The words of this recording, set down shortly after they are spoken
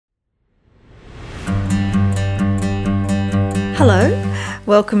Hello,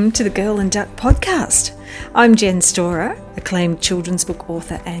 welcome to the Girl and Duck podcast. I'm Jen Storer, acclaimed children's book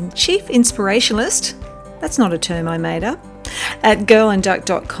author and chief inspirationalist, that's not a term I made up, at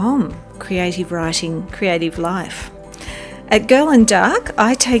girlandduck.com, creative writing, creative life. At Girl and Duck,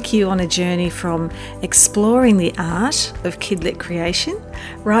 I take you on a journey from exploring the art of kidlit creation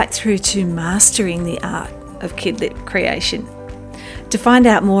right through to mastering the art of kidlit creation. To find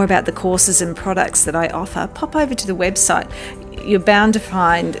out more about the courses and products that I offer, pop over to the website. You're bound to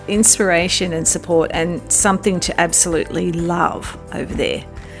find inspiration and support and something to absolutely love over there.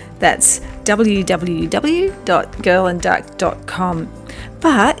 That's www.girlandduck.com.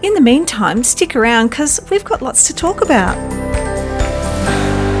 But in the meantime, stick around because we've got lots to talk about.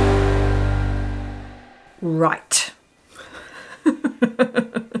 Right.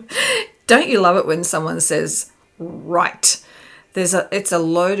 Don't you love it when someone says, right? It's a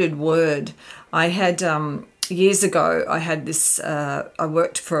loaded word. I had, years ago, I had this, I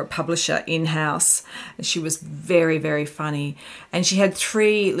worked for a publisher in-house, and she was very, very funny. And she had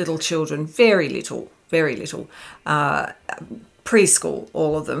 3 little children, very little, preschool,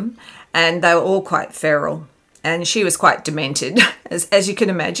 all of them. And they were all quite feral. And she was quite demented, as you can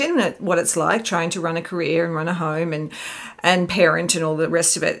imagine, what it's like trying to run a career and run a home and parent and all the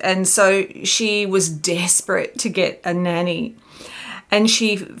rest of it. And so she was desperate to get a nanny. And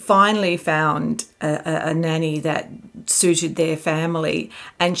she finally found a nanny that suited their family.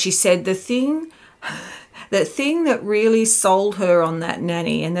 And she said the thing that really sold her on that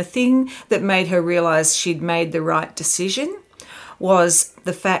nanny and the thing that made her realise she'd made the right decision was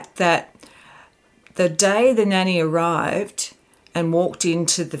the fact that the day the nanny arrived and walked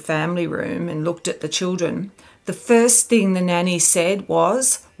into the family room and looked at the children, the first thing the nanny said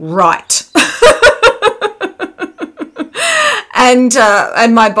was, right. And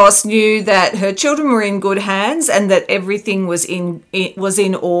my boss knew that her children were in good hands and that everything was in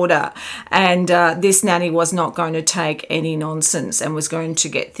order. And this nanny was not going to take any nonsense and was going to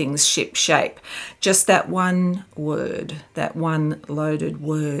get things ship-shape. Just that one word, that one loaded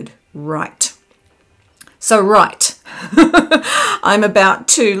word, right. So, right, I'm about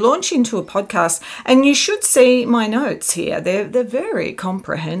to launch into a podcast, and you should see my notes here. They're very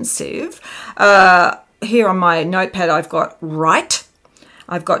comprehensive. Here on my notepad, I've got right.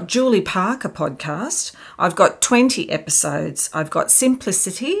 I've got Julie Parker podcast. I've got 20 episodes. I've got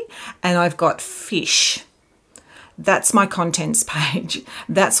simplicity, and I've got fish. That's my contents page.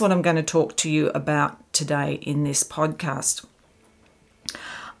 That's what I'm going to talk to you about today in this podcast.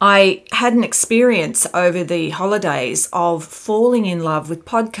 I had an experience over the holidays of falling in love with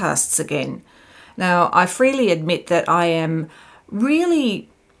podcasts again. Now, I freely admit that I am really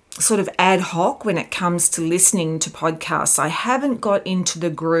sort of ad hoc when it comes to listening to podcasts. I haven't got into the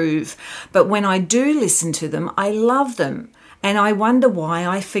groove, but when I do listen to them, I love them. And I wonder why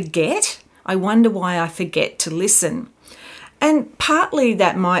I forget. I wonder why I forget to listen. And partly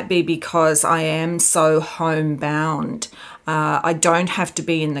that might be because I am so homebound. I don't have to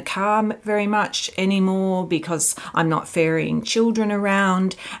be in the car very much anymore because I'm not ferrying children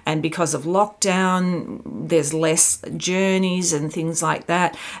around, and because of lockdown, there's less journeys and things like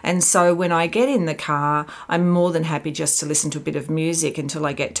that. And so when I get in the car, I'm more than happy just to listen to a bit of music until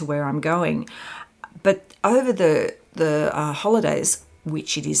I get to where I'm going. But over the holidays,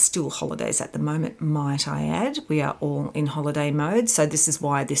 which it is still holidays at the moment, might I add. We are all in holiday mode. So this is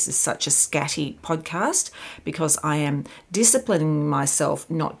why this is such a scatty podcast, because I am disciplining myself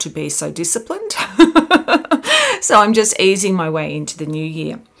not to be so disciplined. So I'm just easing my way into the new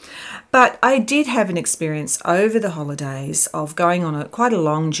year. But I did have an experience over the holidays of going on quite a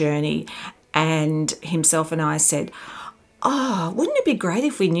long journey, and himself and I said, wouldn't it be great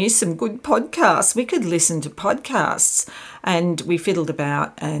if we knew some good podcasts? We could listen to podcasts. And we fiddled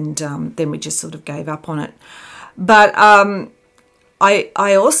about, and then we just sort of gave up on it. But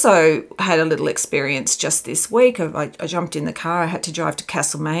I also had a little experience just this week. I jumped in the car. I had to drive to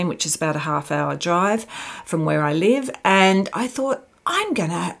Castlemaine, which is about a half-hour drive from where I live. And I thought, I'm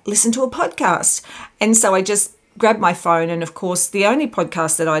going to listen to a podcast. And so I just grabbed my phone. And, of course, the only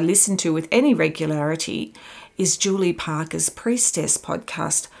podcast that I listen to with any regularity is Julie Parker's Priestess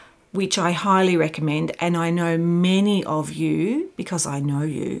podcast, which I highly recommend, and I know many of you, because I know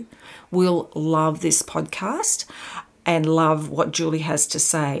you, will love this podcast and love what Julie has to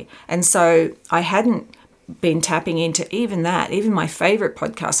say. And so I hadn't been tapping into even my favourite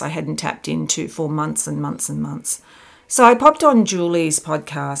podcast I hadn't tapped into for months and months and months. So I popped on Julie's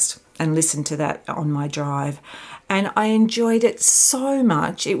podcast and listened to that on my drive, and I enjoyed it so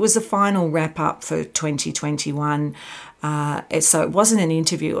much. It was a final wrap-up for 2021. So it wasn't an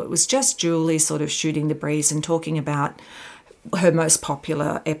interview. It was just Julie sort of shooting the breeze and talking about her most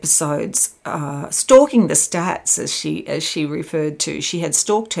popular episodes, stalking the stats, as she referred to. She had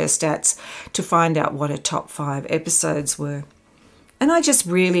stalked her stats to find out what her top 5 episodes were. And I just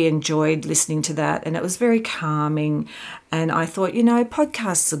really enjoyed listening to that, and it was very calming. And I thought,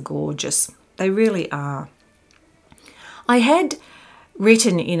 podcasts are gorgeous. They really are. I had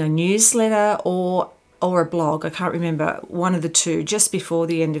written in a newsletter or a blog, I can't remember, one of the two, just before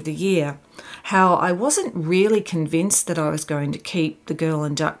the end of the year, how I wasn't really convinced that I was going to keep the Girl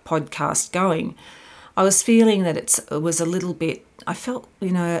and Duck podcast going. I was feeling that it was a little bit, I felt, a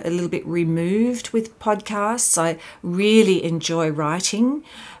little bit removed with podcasts. I really enjoy writing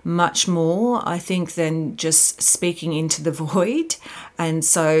much more, I think, than just speaking into the void. And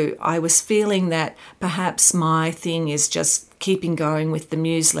so I was feeling that perhaps my thing is just keeping going with the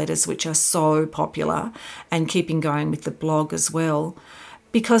newsletters, which are so popular, and keeping going with the blog as well.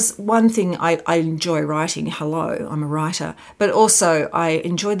 Because one thing, I enjoy writing. Hello, I'm a writer. But also I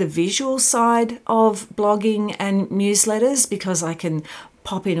enjoy the visual side of blogging and newsletters, because I can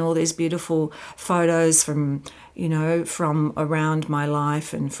pop in all these beautiful photos from around my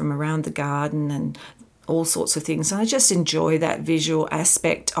life and from around the garden and all sorts of things. And I just enjoy that visual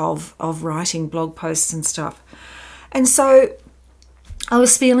aspect of writing blog posts and stuff. And so I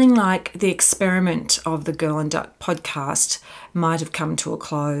was feeling like the experiment of the Girl and Duck podcast might have come to a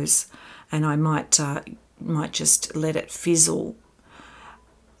close, and I might just let it fizzle.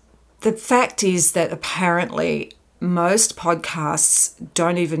 The fact is that apparently most podcasts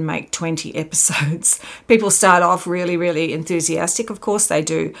don't even make 20 episodes. People start off really, really enthusiastic. Of course they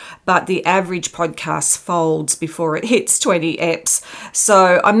do. But the average podcast folds before it hits 20 eps.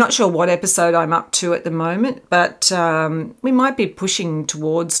 So I'm not sure what episode I'm up to at the moment, but we might be pushing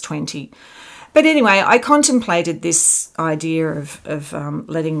towards 20. But anyway, I contemplated this idea of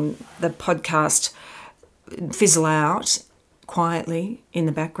letting the podcast fizzle out quietly in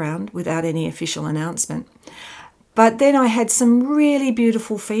the background without any official announcement. But then I had some really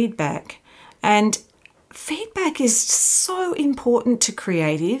beautiful feedback, and feedback is so important to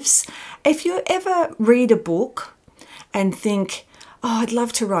creatives. If you ever read a book and think, I'd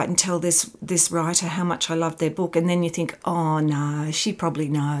love to write and tell this writer how much I love their book, and then you think, oh no, she probably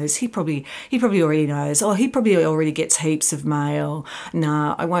knows, he probably already knows, he probably already gets heaps of mail,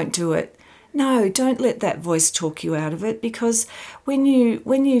 no, I won't do it. No, don't let that voice talk you out of it, because when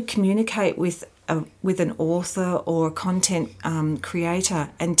you communicate with an author or a content creator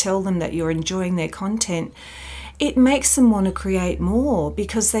and tell them that you're enjoying their content, it makes them want to create more,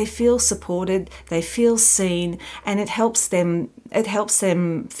 because they feel supported, they feel seen, and it helps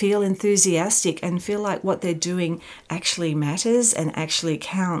them feel enthusiastic and feel like what they're doing actually matters and actually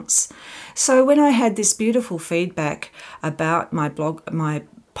counts. So when I had this beautiful feedback about my blog, my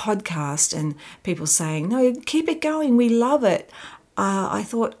podcast, and people saying, no, keep it going, we love it, I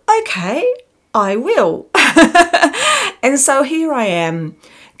thought, okay, I will. And so here I am,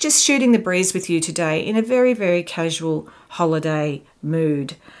 just shooting the breeze with you today in a very, very casual holiday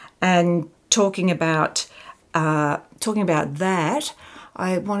mood, and talking about that.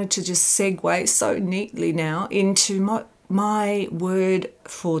 I wanted to just segue so neatly now into my word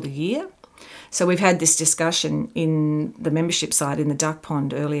for the year. So we've had this discussion in the membership side in the Duck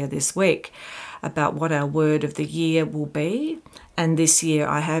Pond earlier this week about what our word of the year will be. And this year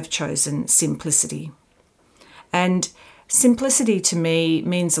I have chosen simplicity. And simplicity to me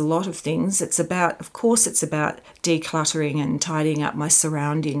means a lot of things. It's about decluttering and tidying up my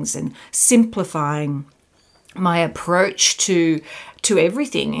surroundings and simplifying my approach to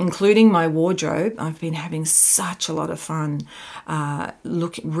everything, including my wardrobe. I've been having such a lot of fun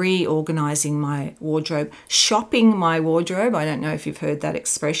reorganizing my wardrobe, shopping my wardrobe. I don't know if you've heard that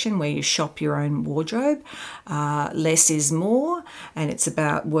expression where you shop your own wardrobe. Less is more, and it's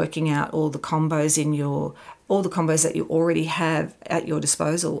about working out all the combos that you already have at your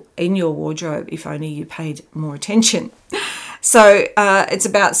disposal in your wardrobe, if only you paid more attention. So it's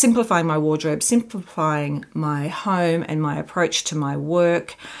about simplifying my wardrobe, simplifying my home and my approach to my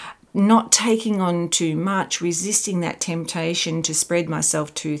work, not taking on too much, resisting that temptation to spread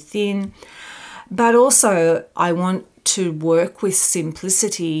myself too thin. But also I want to work with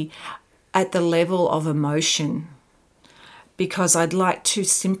simplicity at the level of emotion, because I'd like to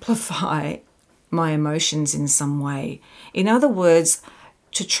simplify my emotions in some way. In other words,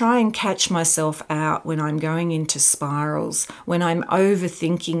 to try and catch myself out when I'm going into spirals, when I'm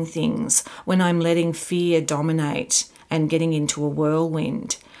overthinking things, when I'm letting fear dominate and getting into a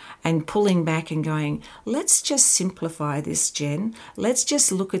whirlwind, and pulling back and going, let's just simplify this, Jen. Let's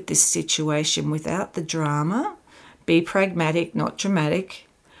just look at this situation without the drama. Be pragmatic, not dramatic.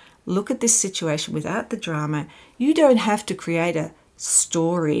 look at this situation without the drama. You don't have to create a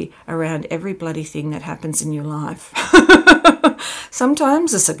story around every bloody thing that happens in your life.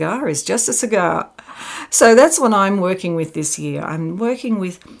 Sometimes a cigar is just a cigar. So that's what I'm working with this year. I'm working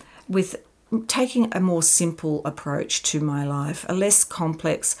with taking a more simple approach to my life, a less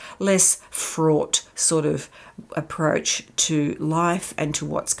complex, less fraught sort of approach to life and to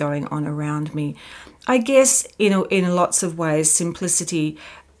what's going on around me. I guess in lots of ways, simplicity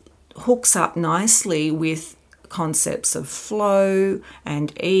hooks up nicely with concepts of flow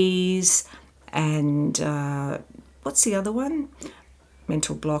and ease and what's the other one?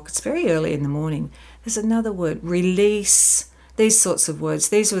 Mental block. It's very early in the morning. There's another word, release. These sorts of words.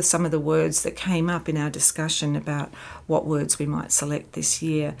 These were some of the words that came up in our discussion about what words we might select this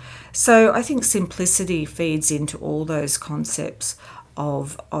year. So I think simplicity feeds into all those concepts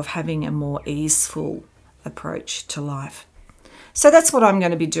of having a more easeful approach to life. So that's what I'm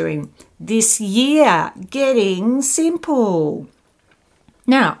going to be doing this year, getting simple.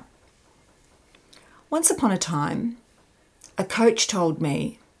 Now, once upon a time, a coach told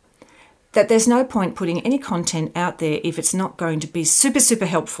me that there's no point putting any content out there if it's not going to be super, super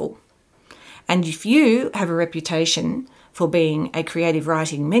helpful. And if you have a reputation for being a creative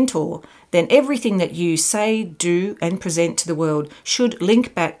writing mentor, then everything that you say, do, and present to the world should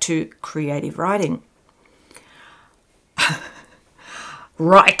link back to creative writing.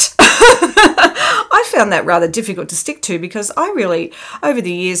 Right. I found that rather difficult to stick to because I really, over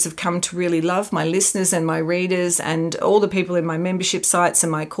the years, have come to really love my listeners and my readers and all the people in my membership sites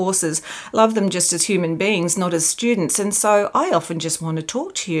and my courses, love them just as human beings, not as students. And so I often just want to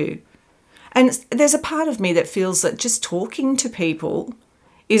talk to you. And there's a part of me that feels that just talking to people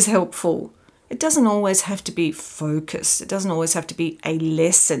is helpful. It doesn't always have to be focused. It doesn't always have to be a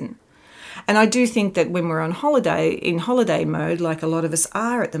lesson. And I do think that when we're on holiday, in holiday mode, like a lot of us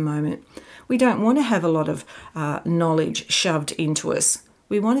are at the moment, we don't want to have a lot of knowledge shoved into us.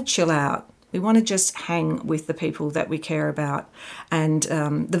 We want to chill out. We want to just hang with the people that we care about and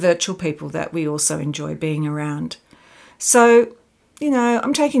the virtual people that we also enjoy being around. So,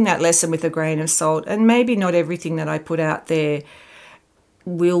 I'm taking that lesson with a grain of salt, and maybe not everything that I put out there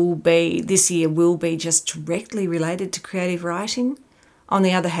this year will be just directly related to creative writing. On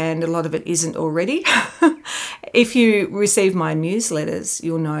the other hand, a lot of it isn't already. If you receive my newsletters,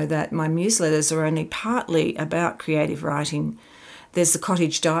 you'll know that my newsletters are only partly about creative writing. There's the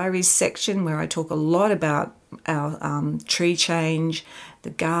Cottage Diaries section where I talk a lot about our tree change, the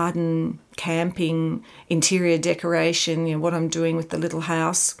garden, camping, interior decoration, what I'm doing with the little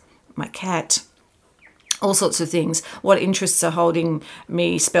house, my cat, all sorts of things, what interests are holding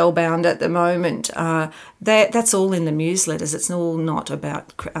me spellbound at the moment. That's all in the newsletters. It's all not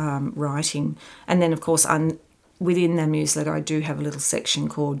about writing. And then, of course, within the newsletter, I do have a little section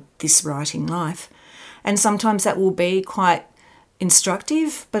called This Writing Life. And sometimes that will be quite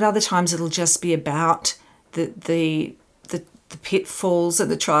instructive, but other times it'll just be about the pitfalls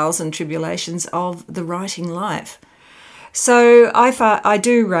and the trials and tribulations of the writing life. So I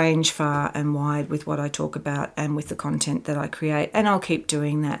do range far and wide with what I talk about and with the content that I create, and I'll keep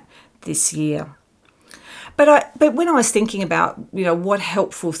doing that this year. But when I was thinking about, what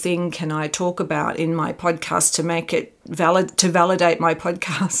helpful thing can I talk about in my podcast to make it validate my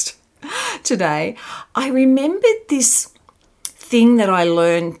podcast today, I remembered this thing that I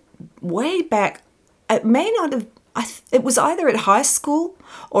learned way back. It may not have. It was either at high school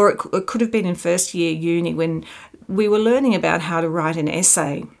or it could have been in first year uni when we were learning about how to write an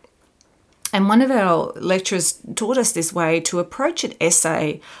essay. And one of our lecturers taught us this way to approach an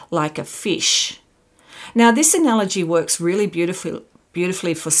essay like a fish. Now, this analogy works really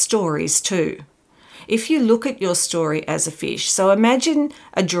beautifully for stories too. If you look at your story as a fish, so imagine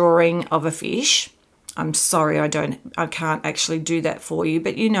a drawing of a fish. I'm sorry, I can't actually do that for you,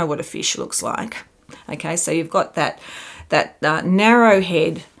 but you know what a fish looks like. Okay, so you've got that narrow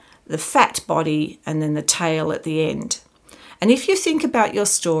head, the fat body, and then the tail at the end. And if you think about your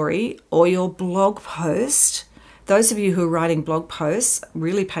story or your blog post, those of you who are writing blog posts,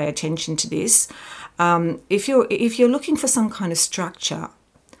 really pay attention to this. If you're looking for some kind of structure,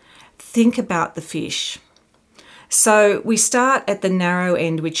 think about the fish. So we start at the narrow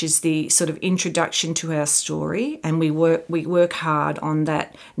end, which is the sort of introduction to our story, and we work hard on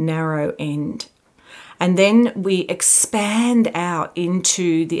that narrow end. And then we expand out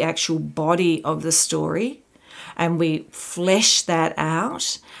into the actual body of the story, and we flesh that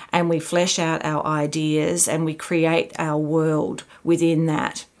out, and we flesh out our ideas, and we create our world within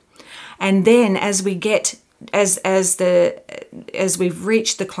that. And then as we get as we've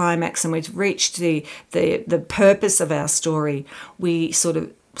reached the climax and we've reached the purpose of our story, we sort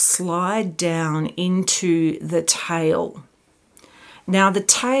of slide down into the tail. Now the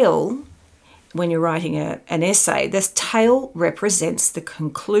tail, when you're writing an essay, this tail represents the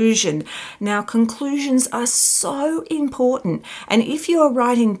conclusion. Now, conclusions are so important. And if you're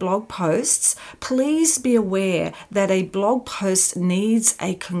writing blog posts, please be aware that a blog post needs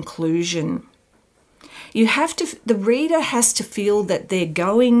a conclusion. The reader has to feel that they've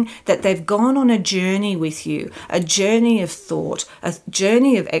gone on a journey with you, a journey of thought, a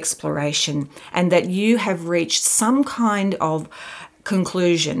journey of exploration, and that you have reached some kind of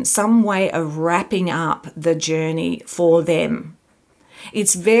conclusion, some way of wrapping up the journey for them.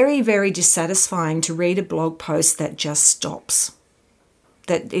 It's very, very dissatisfying to read a blog post that just stops.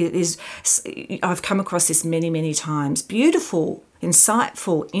 I've come across this many, many times. Beautiful,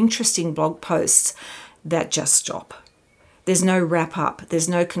 insightful, interesting blog posts that just stop. There's no wrap up, there's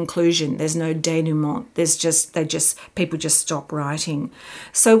no conclusion, there's no denouement. People just stop writing.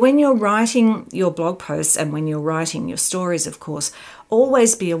 So when you're writing your blog posts and when you're writing your stories, of course,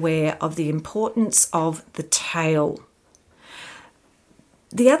 always be aware of the importance of the tail.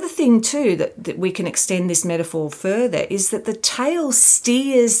 The other thing too that we can extend this metaphor further is that the tail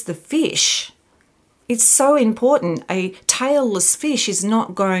steers the fish. It's so important. A tailless fish is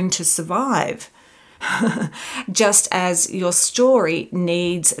not going to survive. Just as your story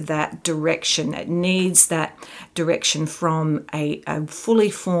needs that direction. It needs that direction from a fully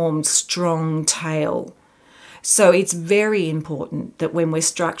formed, strong tail. So it's very important that when we're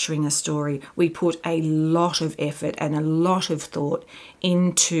structuring a story, we put a lot of effort and a lot of thought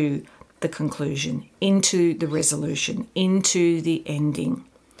into the conclusion, into the resolution, into the ending.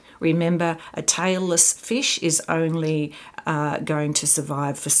 Remember, a tailless fish is only going to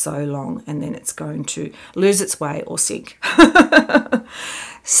survive for so long, and then it's going to lose its way or sink.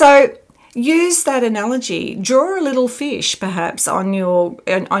 So use that analogy. Draw a little fish, perhaps, in your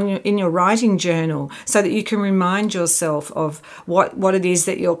writing journal, so that you can remind yourself of what it is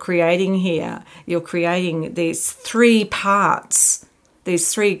that you're creating here. You're creating these 3 parts.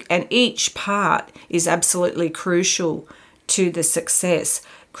 And each part is absolutely crucial to the success,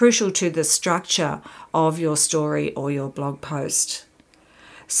 crucial to the structure of your story or your blog post.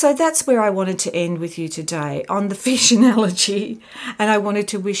 So that's where I wanted to end with you today, on the fish analogy. And I wanted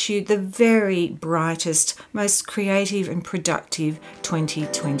to wish you the very brightest, most creative and productive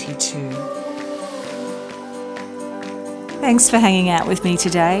 2022. Thanks for hanging out with me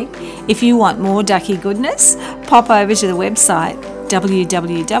today. If you want more ducky goodness, pop over to the website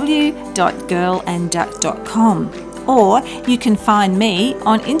www.girlandduck.com. Or you can find me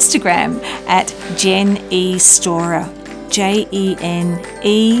on Instagram at Jen E. Storer, JENESTORER.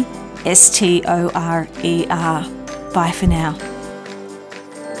 Bye for now.